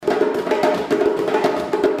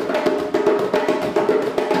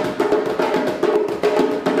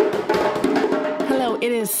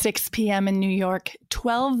6 p.m. in New York,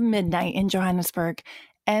 12 midnight in Johannesburg,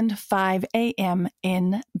 and 5 a.m.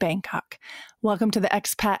 in Bangkok. Welcome to the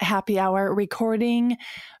Expat Happy Hour, recording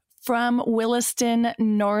from Williston,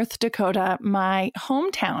 North Dakota, my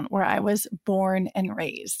hometown where I was born and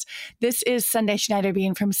raised. This is Sunday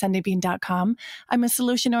Schneiderbean from SundayBean.com. I'm a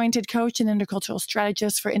solution-oriented coach and intercultural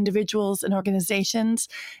strategist for individuals and organizations,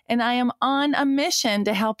 and I am on a mission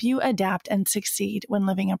to help you adapt and succeed when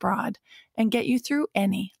living abroad and get you through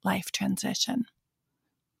any life transition.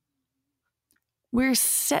 We're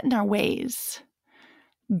set in our ways,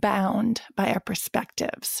 bound by our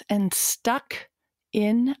perspectives, and stuck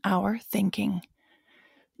in our thinking.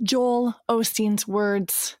 Joel Osteen's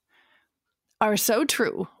words are so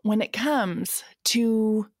true when it comes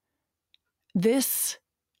to this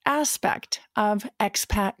aspect of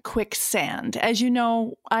expat quicksand. As you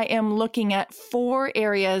know, I am looking at 4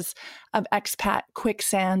 areas of expat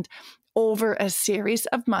quicksand over a series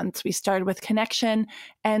of months. We started with connection,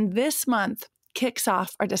 and this month kicks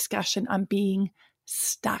off our discussion on being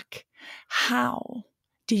stuck. How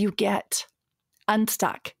do you get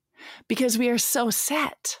unstuck? Because we are so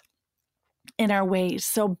set in our ways,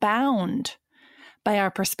 so bound by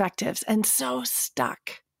our perspectives, and so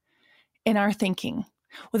stuck in our thinking.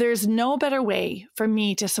 Well, there's no better way for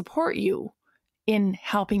me to support you in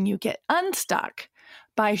helping you get unstuck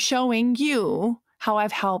by showing you how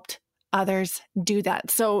I've helped others do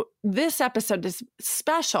that. So this episode is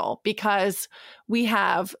special because we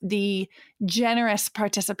have the generous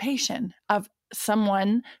participation of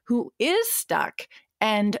someone who is stuck,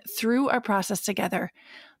 and through our process together,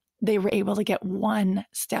 they were able to get one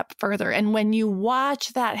step further. And when you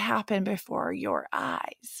watch that happen before your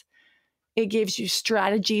eyes, it gives you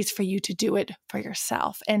strategies for you to do it for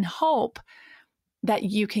yourself and hope that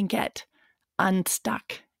you can get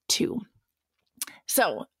unstuck too.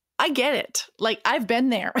 So I get it. Like, I've been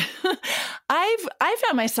there. I've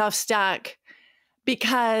found myself stuck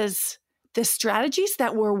because the strategies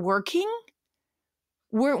that were working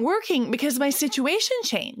weren't working because my situation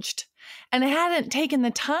changed. And I hadn't taken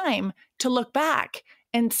the time to look back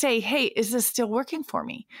and say, hey, is this still working for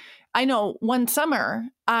me? I know one summer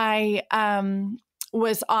I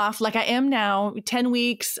was off, like I am now, 10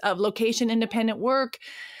 weeks of location independent work,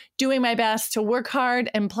 doing my best to work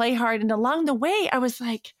hard and play hard. And along the way, I was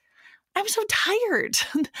like, I'm so tired.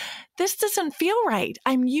 This doesn't feel right.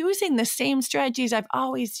 I'm using the same strategies I've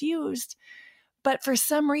always used, but for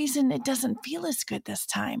some reason, it doesn't feel as good this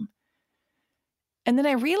time. And then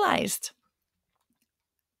I realized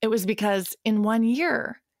it was because in 1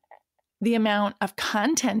 year, the amount of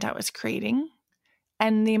content I was creating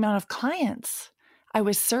and the amount of clients I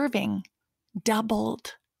was serving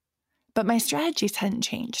doubled, but my strategies hadn't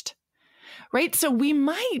changed. Right? So we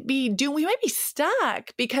might be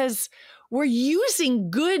stuck because we're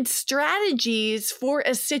using good strategies for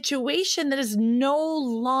a situation that is no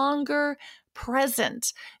longer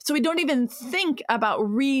present. So we don't even think about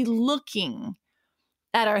re-looking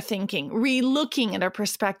at our thinking, re-looking at our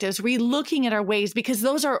perspectives, re-looking at our ways, because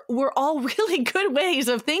we're all really good ways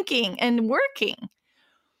of thinking and working.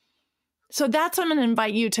 So that's what I'm going to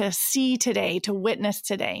invite you to see today, to witness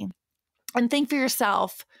today, and think for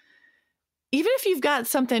yourself. Even if you've got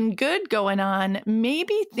something good going on,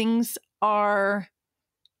 maybe things are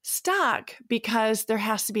stuck because there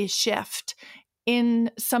has to be a shift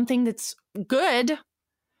in something that's good,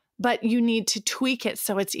 but you need to tweak it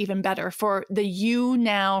so it's even better for the you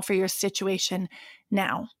now, for your situation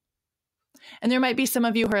now. And there might be some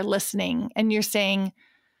of you who are listening and you're saying,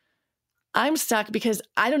 I'm stuck because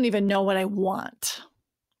I don't even know what I want,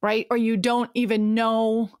 right? Or you don't even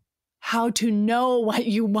know how to know what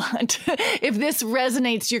you want. If this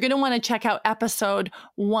resonates, you're going to want to check out episode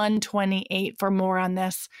 128 for more on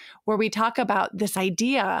this, where we talk about this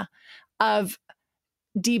idea of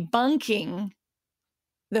debunking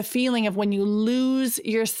the feeling of when you lose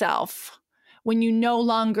yourself, when you no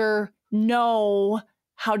longer know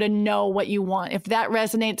how to know what you want. If that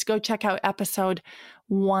resonates, go check out episode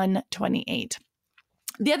 128.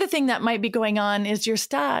 The other thing that might be going on is you're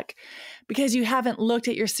stuck because you haven't looked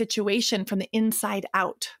at your situation from the inside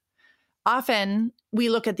out. Often we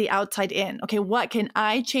look at the outside in. Okay, what can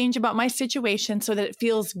I change about my situation so that it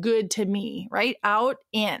feels good to me, right? Out,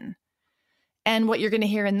 in. And what you're going to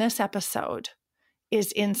hear in this episode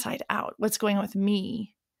is inside out. What's going on with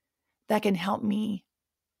me that can help me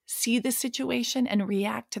see the situation and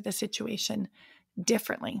react to the situation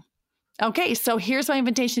differently. Okay, so here's my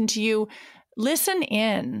invitation to you. Listen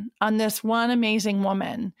in on this one amazing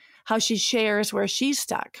woman, how she shares where she's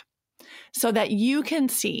stuck, so that you can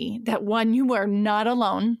see that, one, you are not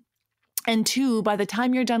alone, and two, by the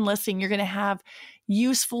time you're done listening, you're going to have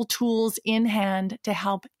useful tools in hand to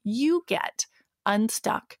help you get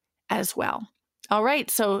unstuck as well. All right,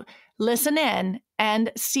 so listen in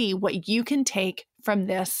and see what you can take from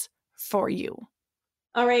this for you.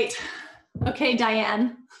 All right. Okay,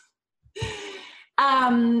 Diane.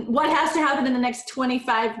 What has to happen in the next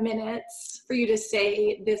 25 minutes for you to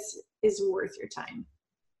say this is worth your time?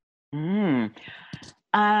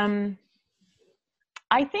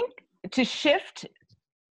 I think to shift,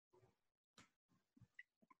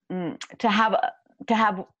 to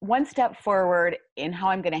have one step forward in how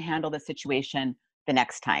I'm going to handle the situation the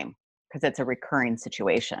next time, because it's a recurring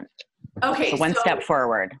situation. Okay. So one step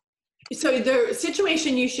forward. So the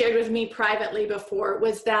situation you shared with me privately before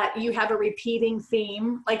was that you have a repeating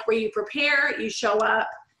theme, like where you prepare, you show up,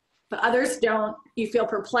 but others don't. You feel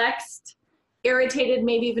perplexed, irritated,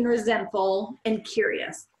 maybe even resentful, and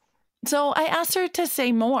curious. So I asked her to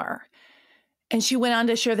say more. And she went on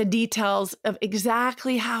to share the details of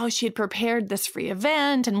exactly how she had prepared this free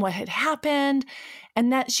event and what had happened,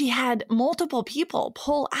 and that she had multiple people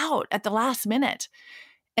pull out at the last minute.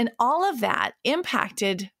 And all of that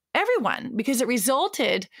impacted everyone because it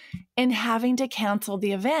resulted in having to cancel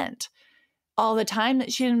the event. All the time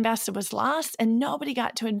that she had invested was lost, and nobody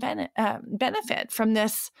got to benefit from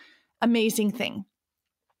this amazing thing.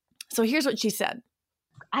 So here's what she said.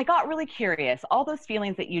 I got really curious. All those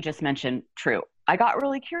feelings that you just mentioned, true. I got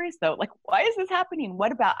really curious though, like, why is this happening?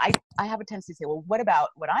 What about, I have a tendency to say, well, what about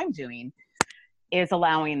what I'm doing is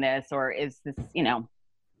allowing this, or is this,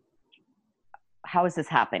 how is this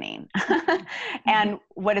happening? And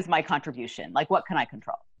what is my contribution? Like, what can I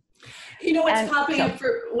control? What's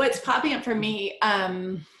popping up for me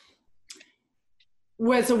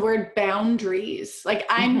was the word boundaries. Like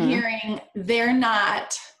I'm hearing they're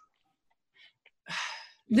not,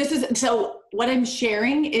 so what I'm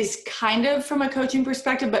sharing is kind of from a coaching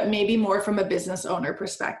perspective, but maybe more from a business owner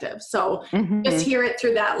perspective. So just hear it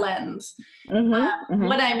through that lens.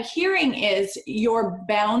 What I'm hearing is your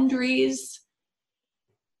boundaries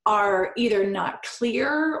are either not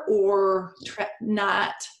clear or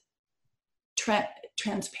not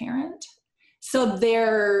transparent. So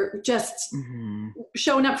they're just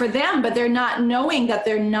showing up for them, but they're not knowing that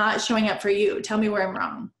they're not showing up for you. Tell me where I'm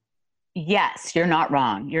wrong. Yes, you're not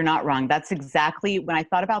wrong. You're not wrong. That's exactly, when I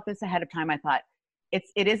thought about this ahead of time, I thought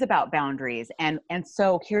it is about boundaries. And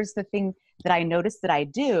so here's the thing that I noticed that I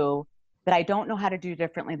do that I don't know how to do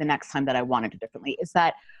differently the next time that I want to do differently, is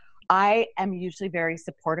that I am usually very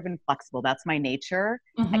supportive and flexible. That's my nature.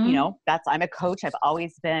 I'm a coach. I've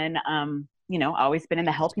always been, always been in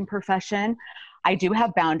the helping profession. I do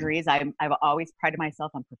have boundaries. I've always prided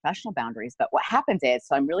myself on professional boundaries, but what happens is,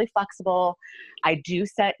 so I'm really flexible. I do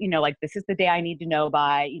set, like, this is the day I need to know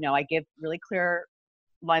by, I give really clear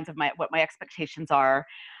lines of what my expectations are.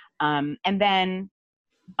 And then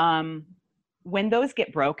when those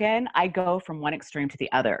get broken, I go from one extreme to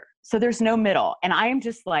the other. So there's no middle. And I am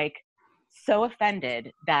just like so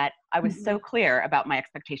offended that I was so clear about my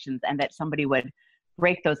expectations and that somebody would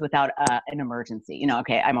break those without an emergency.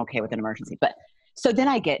 Okay, I'm okay with an emergency. But so then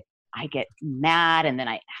I get mad, and then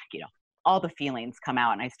all the feelings come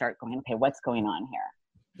out, and I start going, okay, what's going on here?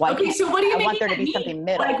 So what do you I want there to be something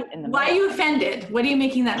middle in the middle. Why are you offended? What are you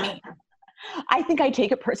making that mean? I think I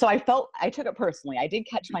take it so I took it personally. I did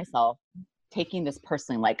catch myself taking this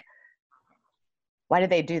personally, like, why did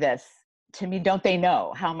they do this to me? Don't they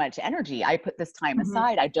know how much energy I put this time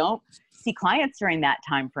aside? I don't see clients during that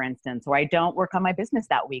time, for instance, or I don't work on my business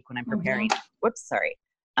that week when I'm preparing. Whoops, sorry.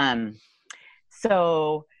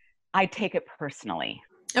 So I take it personally.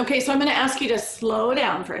 Okay, so I'm going to ask you to slow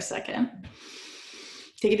down for a second.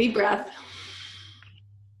 Take a deep breath.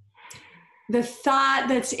 The thought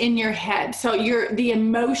that's in your head. So the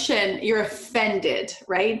emotion, you're offended,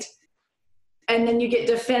 right? And then you get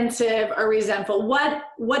defensive or resentful.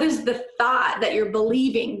 What is the thought that you're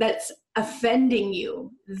believing that's offending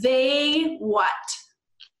you? They what?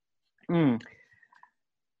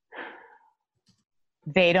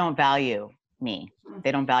 They don't value me.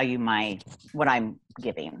 They don't value what I'm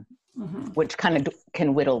giving, which kind of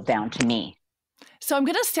can whittle down to me. So I'm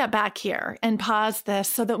going to step back here and pause this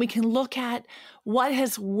so that we can look at what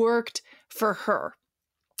has worked for her.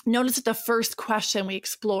 Notice that the first question we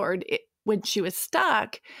explored when she was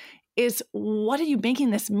stuck is, what are you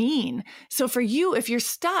making this mean? So for you, if you're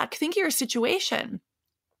stuck, think of your situation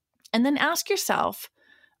and then ask yourself,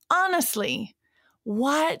 honestly,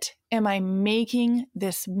 what am I making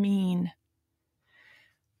this mean?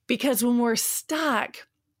 Because when we're stuck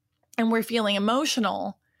and we're feeling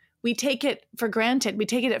emotional, we take it for granted. We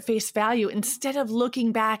take it at face value instead of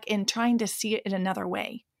looking back and trying to see it in another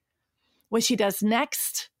way. What she does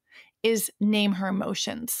next is name her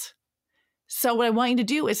emotions. So what I want you to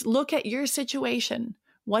do is look at your situation.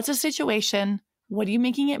 What's a situation? What are you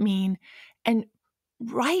making it mean? And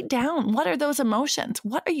write down, what are those emotions?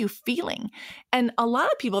 What are you feeling? And a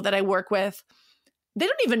lot of people that I work with, they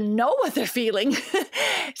don't even know what they're feeling.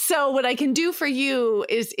 So what I can do for you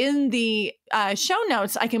is in the show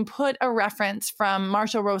notes, I can put a reference from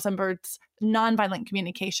Marshall Rosenberg's Nonviolent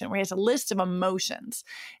Communication, where he has a list of emotions.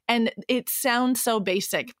 And it sounds so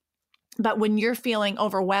basic, but when you're feeling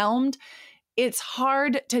overwhelmed, it's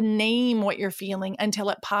hard to name what you're feeling until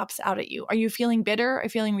it pops out at you. Are you feeling bitter? Are you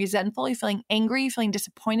feeling resentful? Are you feeling angry? Are you feeling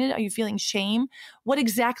disappointed? Are you feeling shame? What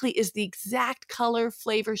exactly is the exact color,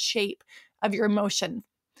 flavor, shape of your emotion?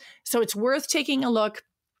 So it's worth taking a look.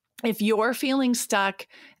 If you're feeling stuck,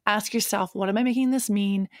 ask yourself, what am I making this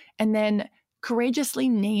mean? And then courageously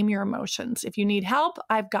name your emotions. If you need help,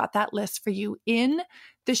 I've got that list for you in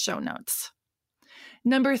the show notes.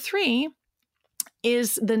 Number 3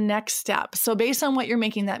 is the next step. So based on what you're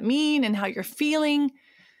making that mean and how you're feeling,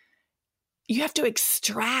 you have to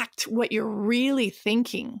extract what you're really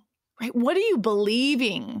thinking, right? What are you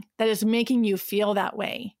believing that is making you feel that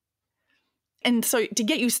way? And so to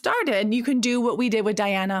get you started, you can do what we did with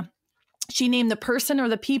Diana. She named the person or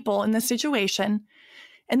the people in the situation,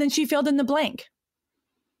 and then she filled in the blank.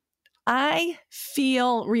 I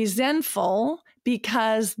feel resentful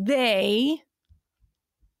because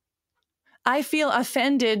I feel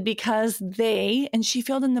offended because and she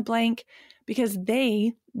filled in the blank, because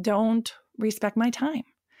they don't respect my time.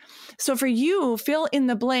 So for you, fill in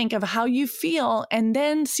the blank of how you feel and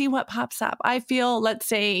then see what pops up. I feel, let's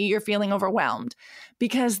say you're feeling overwhelmed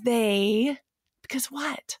because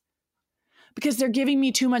what? Because they're giving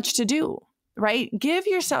me too much to do, right? Give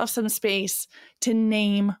yourself some space to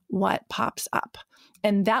name what pops up,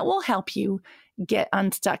 and that will help you get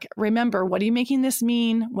unstuck. Remember, what are you making this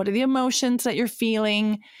mean? What are the emotions that you're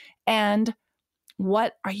feeling? And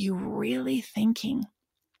what are you really thinking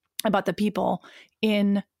about the people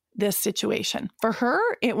in this situation? For her,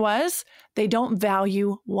 it was, they don't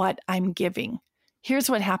value what I'm giving. Here's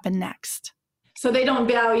what happened next. So they don't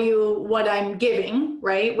value what I'm giving,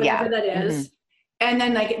 right? Whatever that is. Mm-hmm. And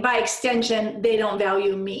then like by extension, they don't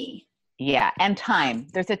value me. Yeah. And time.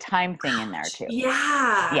 There's a time thing in there too.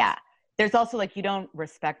 Yeah. Yeah. There's also like, you don't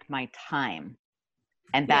respect my time.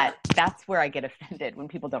 And that's where I get offended when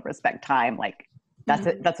people don't respect time. Like that's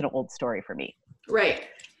an old story for me. Right.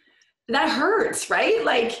 That hurts, right?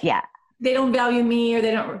 Like, yeah, they don't value me or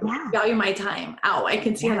they don't value my time. Ow, I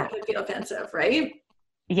can see how that could feel offensive, right?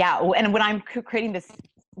 Yeah. And when I'm creating this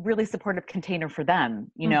really supportive container for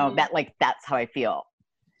them, you know, that's how I feel.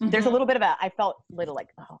 Mm-hmm. There's a little bit of I felt a little like,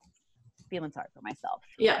 feeling sorry for myself.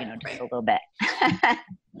 Yeah. You know, just a little bit.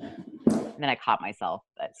 And then I caught myself,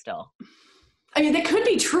 but still. I mean, that could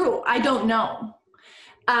be true. I don't know.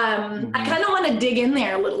 I kind of want to dig in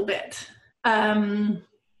there a little bit.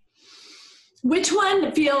 Which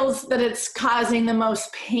one feels that it's causing the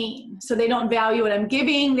most pain? So they don't value what I'm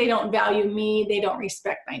giving. They don't value me. They don't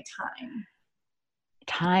respect my time.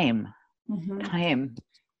 Time.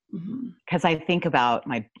 Because I think about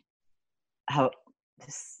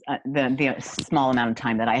the small amount of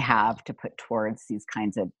time that I have to put towards these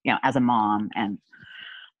kinds of, you know, as a mom, and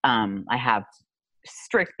I have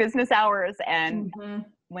strict business hours, and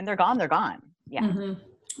when they're gone, they're gone. Yeah.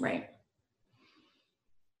 Right.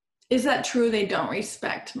 Is that true? They don't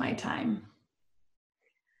respect my time?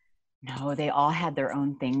 No, they all had their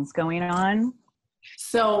own things going on.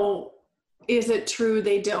 So is it true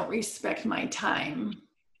they don't respect my time?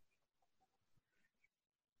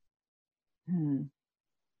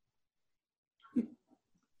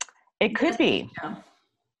 It could be. Yeah.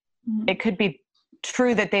 It could be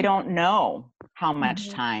true that they don't know how much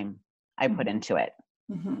time I put into it.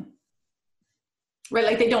 Right,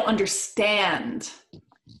 like they don't understand.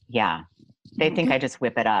 Yeah. They think I just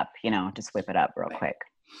whip it up real quick.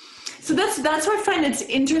 So that's why I find it's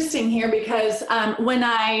interesting here, because when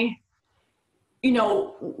I, you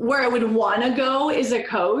know, where I would want to go as a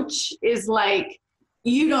coach is like,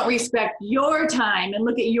 you don't respect your time and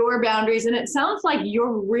look at your boundaries. And it sounds like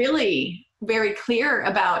you're really very clear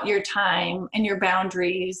about your time and your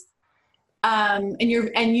boundaries. And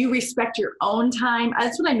you respect your own time.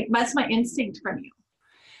 That's what I mean. That's my instinct from you.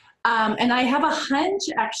 And I have a hunch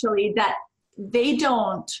actually that they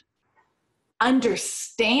don't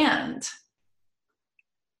understand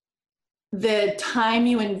the time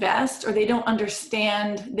you invest, or they don't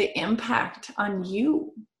understand the impact on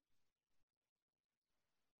you.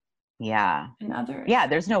 Yeah. And others. Yeah.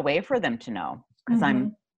 There's no way for them to know, because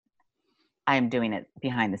I'm doing it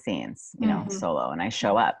behind the scenes, you know, solo, and I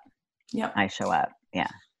show up. Yep. I show up. Yeah.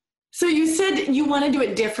 So you said you want to do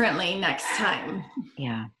it differently next time.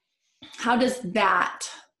 Yeah. How does that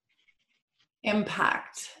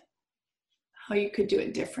impact how you could do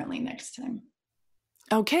it differently next time?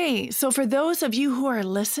 Okay, so for those of you who are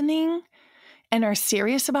listening and are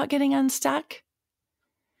serious about getting unstuck,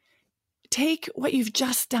 take what you've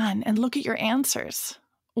just done and look at your answers.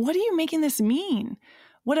 What are you making this mean?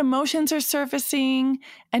 What emotions are surfacing?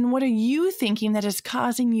 And what are you thinking that is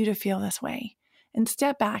causing you to feel this way? And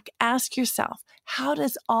step back, ask yourself, how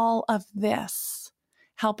does all of this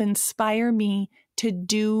help inspire me to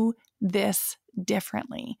do this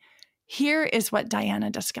differently? Here is what Diana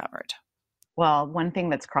discovered. Well, one thing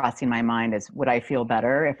that's crossing my mind is, would I feel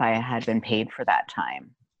better if I had been paid for that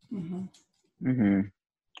time? Mm-hmm. Mm-hmm.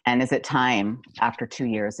 And is it time after 2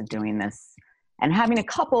 years of doing this and having a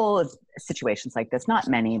couple of situations like this, not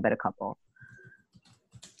many, but a couple.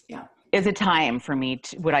 Yeah. Is it time for me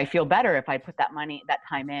to, would I feel better if I put that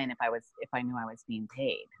time in, if I knew I was being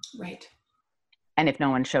paid? Right. And if no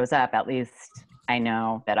one shows up, at least I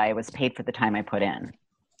know that I was paid for the time I put in.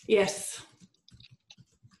 Yes.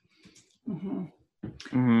 Mm-hmm.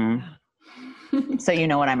 Mm-hmm. So you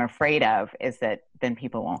know what I'm afraid of is that then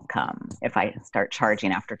people won't come if I start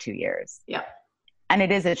charging after 2 years. Yeah. And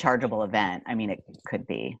it is a chargeable event. I mean, it could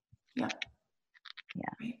be. Yeah. Yeah.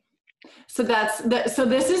 Right. So so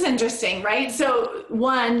this is interesting, right? So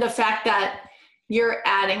one, the fact that you're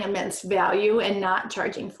adding immense value and not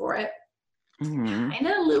charging for it, kind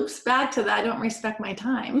of loops back to that. I don't respect my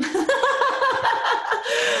time.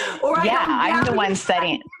 Or yeah, I'm the one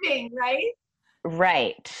setting. Right?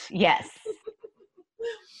 Right. Yes.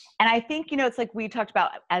 And I think, it's like we talked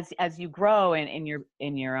about as you grow in your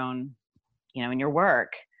own, in your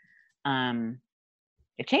work,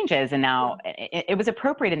 it changes. And now it was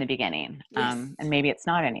appropriate in the beginning. Yes. And maybe it's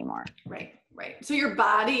not anymore. Right. Right. So your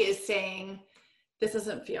body is saying, this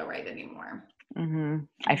doesn't feel right anymore. Mm-hmm.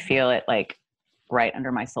 I feel it like right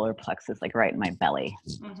under my solar plexus, like right in my belly.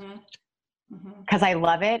 Mm-hmm. Because I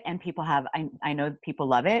love it, and people I know people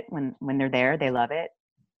love it when they're there, they love it.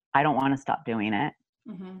 I don't want to stop doing it.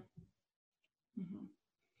 Mm-hmm. Mm-hmm.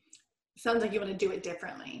 Sounds like you want to do it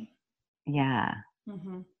differently. Yeah.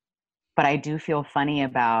 Mm-hmm. But I do feel funny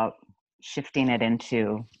about shifting it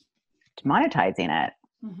into monetizing it.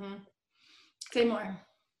 Mm-hmm. Say more.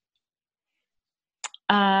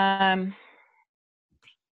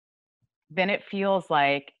 Then it feels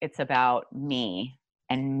like it's about me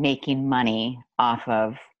and making money off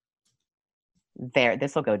of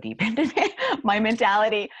this will go deep into my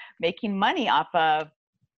mentality, making money off of,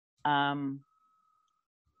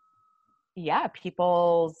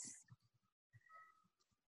 people's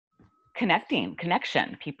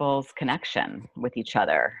people's connection with each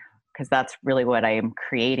other. Cause that's really what I am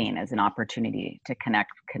creating, is an opportunity to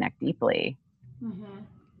connect deeply.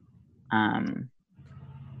 Mm-hmm.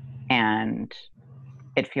 And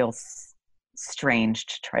it feels strange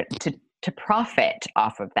to try to profit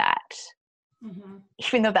off of that, mm-hmm.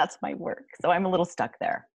 even though that's my work. So I'm a little stuck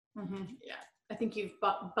there. Mm-hmm. Yeah. I think you've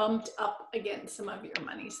bumped up against some of your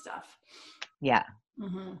money stuff. Yeah.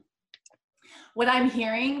 Mm-hmm. What I'm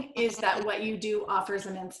hearing is that what you do offers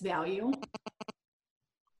immense value.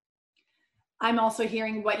 I'm also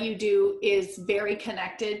hearing what you do is very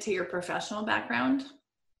connected to your professional background.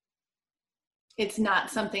 It's not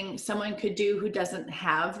something someone could do who doesn't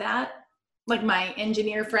have that. Like my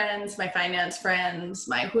engineer friends, my finance friends,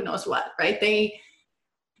 my who knows what, right?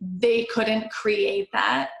 They couldn't create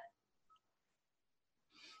that.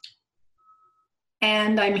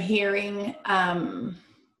 And I'm hearing,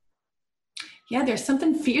 there's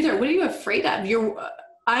something for you there. What are you afraid of?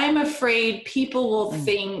 I'm afraid people will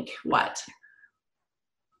think what?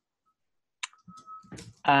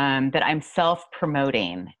 That I'm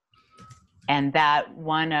self-promoting. And that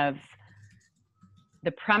one of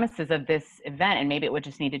the premises of this event, and maybe it would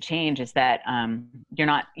just need to change, is that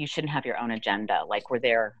you shouldn't have your own agenda. Like, we're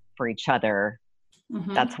there for each other.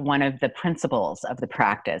 Mm-hmm. That's one of the principles of the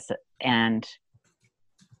practice. And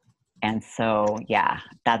so,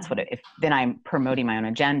 that's what then I'm promoting my own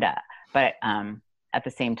agenda. But at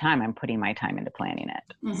the same time, I'm putting my time into planning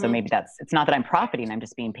it. Mm-hmm. So maybe it's not that I'm profiting, I'm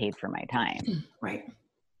just being paid for my time. Right.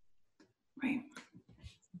 Right.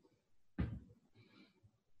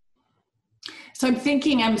 So I'm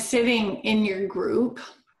thinking I'm sitting in your group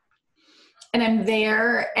and I'm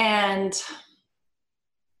there and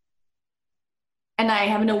I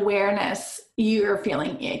have an awareness you're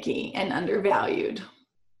feeling icky and undervalued.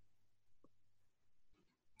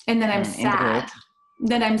 And then I'm sad.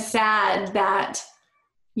 Then I'm sad that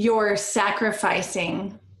you're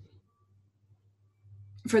sacrificing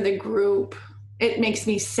for the group it makes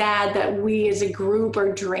me sad that we as a group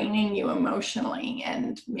are draining you emotionally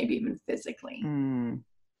and maybe even physically.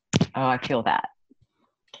 Oh, I feel that.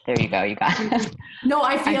 There you go. You got it. No,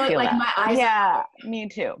 I feel it like that. my eyes. Yeah, me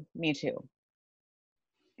too.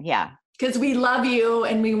 Yeah. Because we love you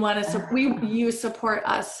and we want to, you support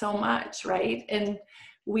us so much, right? And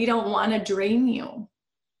we don't want to drain you.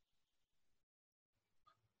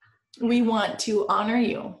 We want to honor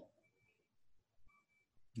you.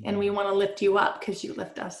 And we want to lift you up because you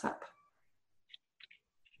lift us up.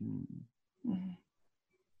 Mm-hmm.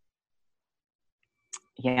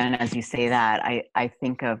 Yeah, and as you say that, I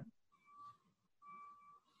think of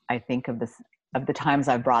this, of the times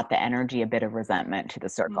I've brought the energy, a bit of resentment to the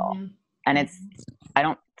circle. Mm-hmm. And I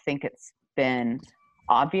don't think it's been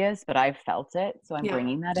obvious, but I've felt it. So I'm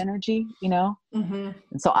bringing that energy, Mm-hmm.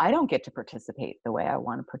 And so I don't get to participate the way I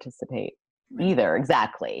want to participate either.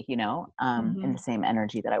 Exactly. Mm-hmm. In the same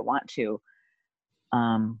energy that I want to.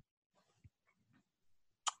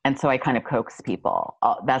 And so I kind of coax people.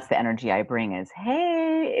 That's the energy I bring is,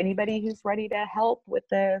 hey, anybody who's ready to help with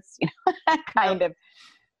this, kind of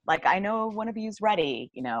like, I know one of you's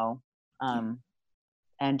ready,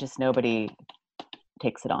 and just nobody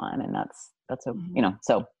takes it on. And that's, mm-hmm.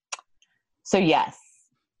 So yes.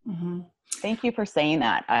 Mm-hmm. Thank you for saying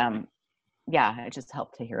that. Yeah, it just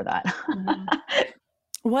helped to hear that. Mm-hmm.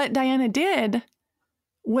 What Diana did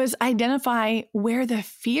was identify where the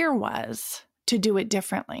fear was to do it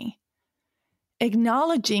differently,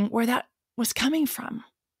 acknowledging where that was coming from.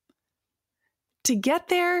 To get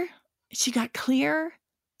there, she got clear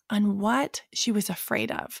on what she was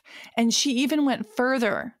afraid of. And she even went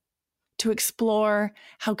further to explore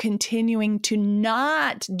how continuing to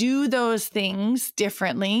not do those things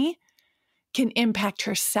differently can impact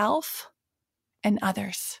herself and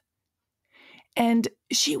others. And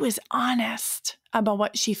she was honest about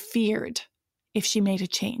what she feared if she made a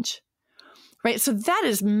change. Right? So that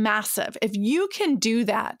is massive. If you can do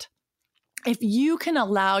that, if you can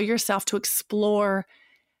allow yourself to explore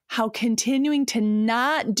how continuing to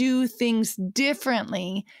not do things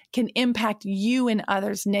differently can impact you and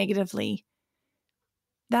others negatively,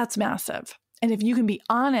 that's massive. And if you can be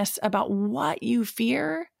honest about what you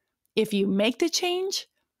fear, if you make the change,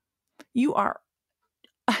 you are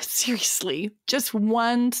seriously just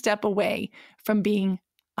one step away from being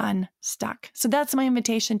unstuck. So that's my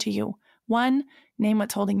invitation to you. 1, name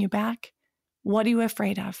what's holding you back. What are you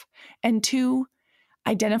afraid of? And 2,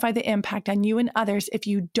 identify the impact on you and others if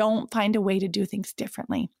you don't find a way to do things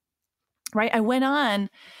differently. Right? I went on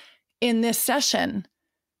in this session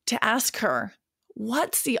to ask her,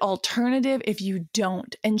 what's the alternative if you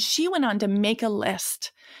don't? And she went on to make a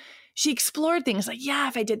list. She explored things like, yeah,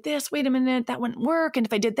 if I did this, wait a minute, that wouldn't work. And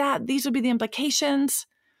if I did that, these would be the implications.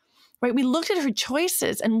 Right? We looked at her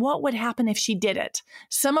choices and what would happen if she did it.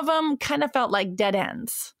 Some of them kind of felt like dead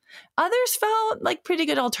ends. Others felt like pretty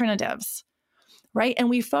good alternatives, right? And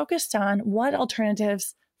we focused on what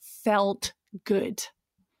alternatives felt good.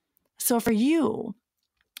 So for you,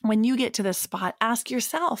 when you get to this spot, ask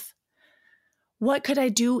yourself, what could I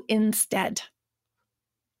do instead?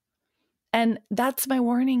 And that's my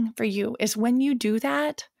warning for you, is when you do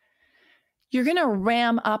that, you're going to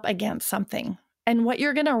ram up against something. And what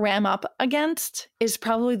you're going to ram up against is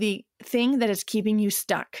probably the thing that is keeping you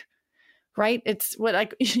stuck, right? It's what,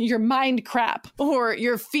 like, your mind crap or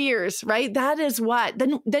your fears, right? That is what,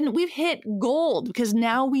 then we've hit gold, because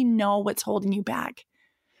now we know what's holding you back.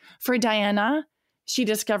 For Diana, she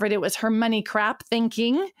discovered it was her money crap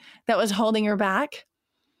thinking that was holding her back,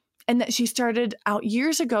 and that she started out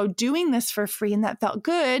years ago doing this for free, and that felt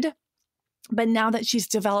good. But now that she's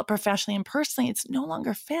developed professionally and personally, it's no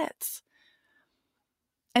longer fits.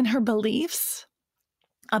 And her beliefs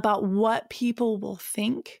about what people will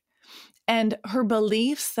think and her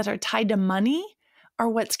beliefs that are tied to money are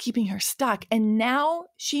what's keeping her stuck. And now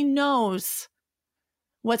she knows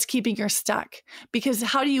what's keeping her stuck. Because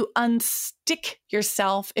how do you unstick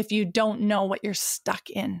yourself if you don't know what you're stuck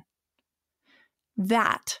in?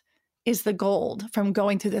 That is the gold from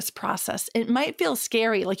going through this process. It might feel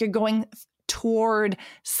scary, like you're going toward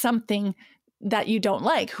something that you don't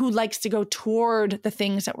like. Who likes to go toward the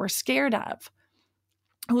things that we're scared of?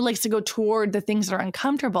 Who likes to go toward the things that are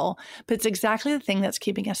uncomfortable? But it's exactly the thing that's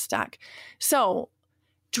keeping us stuck. So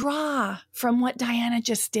draw from what Diana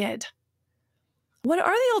just did. What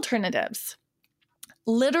are the alternatives?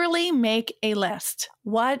 Literally make a list.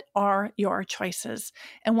 What are your choices?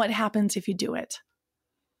 And what happens if you do it?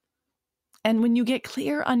 And when you get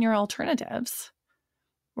clear on your alternatives,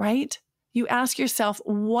 right? You ask yourself,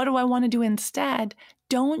 what do I want to do instead?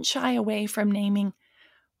 Don't shy away from naming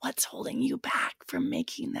what's holding you back from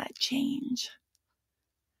making that change.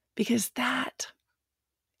 because that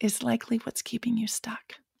is likely what's keeping you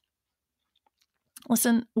stuck.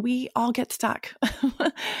 Listen, we all get stuck.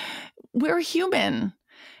 We're human.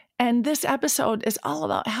 And this episode is all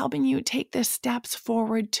about helping you take the steps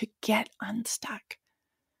forward to get unstuck,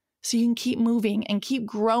 so you can keep moving and keep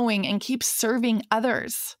growing and keep serving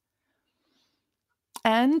others.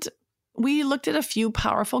 And we looked at a few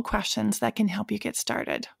powerful questions that can help you get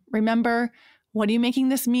started. Remember, what are you making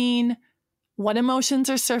this mean? What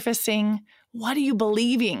emotions are surfacing? What are you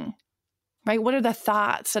believing? Right? What are the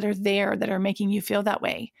thoughts that are there that are making you feel that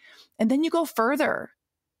way? And then you go further.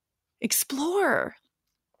 Explore.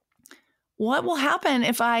 What will happen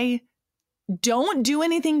if I don't do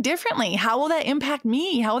anything differently? How will that impact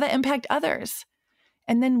me? How will that impact others?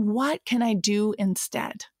 And then what can I do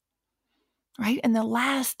instead? Right? And the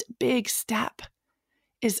last big step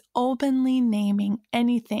is openly naming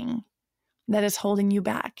anything that is holding you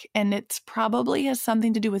back. And it's probably has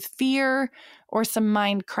something to do with fear or some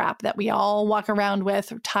mind crap that we all walk around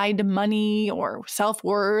with, or tied to money or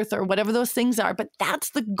self-worth or whatever those things are. But that's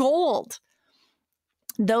the gold.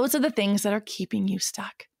 Those are the things that are keeping you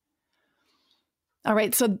stuck. All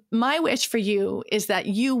right. So my wish for you is that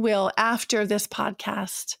you will, after this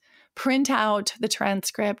podcast, print out the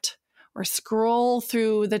transcript or scroll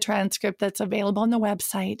through the transcript that's available on the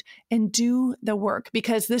website and do the work,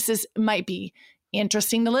 because this might be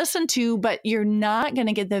interesting to listen to, but you're not going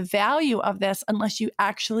to get the value of this unless you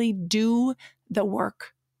actually do the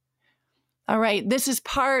work. All right. This is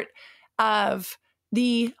part of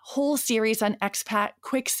the whole series on expat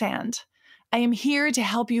quicksand. I am here to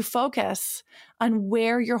help you focus on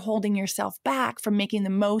where you're holding yourself back from making the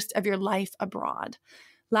most of your life abroad.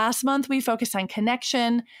 Last month, we focused on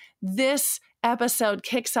connection. This episode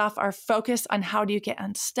kicks off our focus on how do you get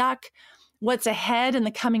unstuck. What's ahead in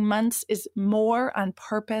the coming months is more on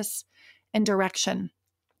purpose and direction,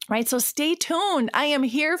 right? So stay tuned. I am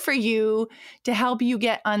here for you to help you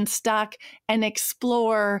get unstuck and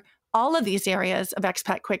explore all of these areas of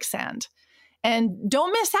expat quicksand. And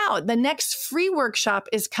don't miss out. The next free workshop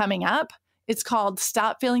is coming up. It's called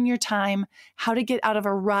Stop Filling Your Time, How to Get Out of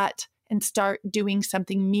a Rut and Start Doing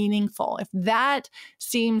Something Meaningful. If that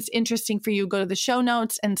seems interesting for you, go to the show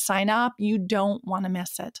notes and sign up. You don't want to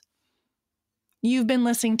miss it. You've been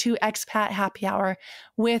listening to Expat Happy Hour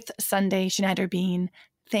with Sunday Schneider-Bean.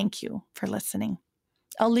 Thank you for listening.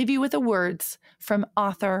 I'll leave you with the words from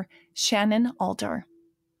author Shannon Alder.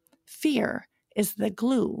 Fear is the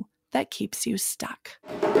glue that keeps you stuck.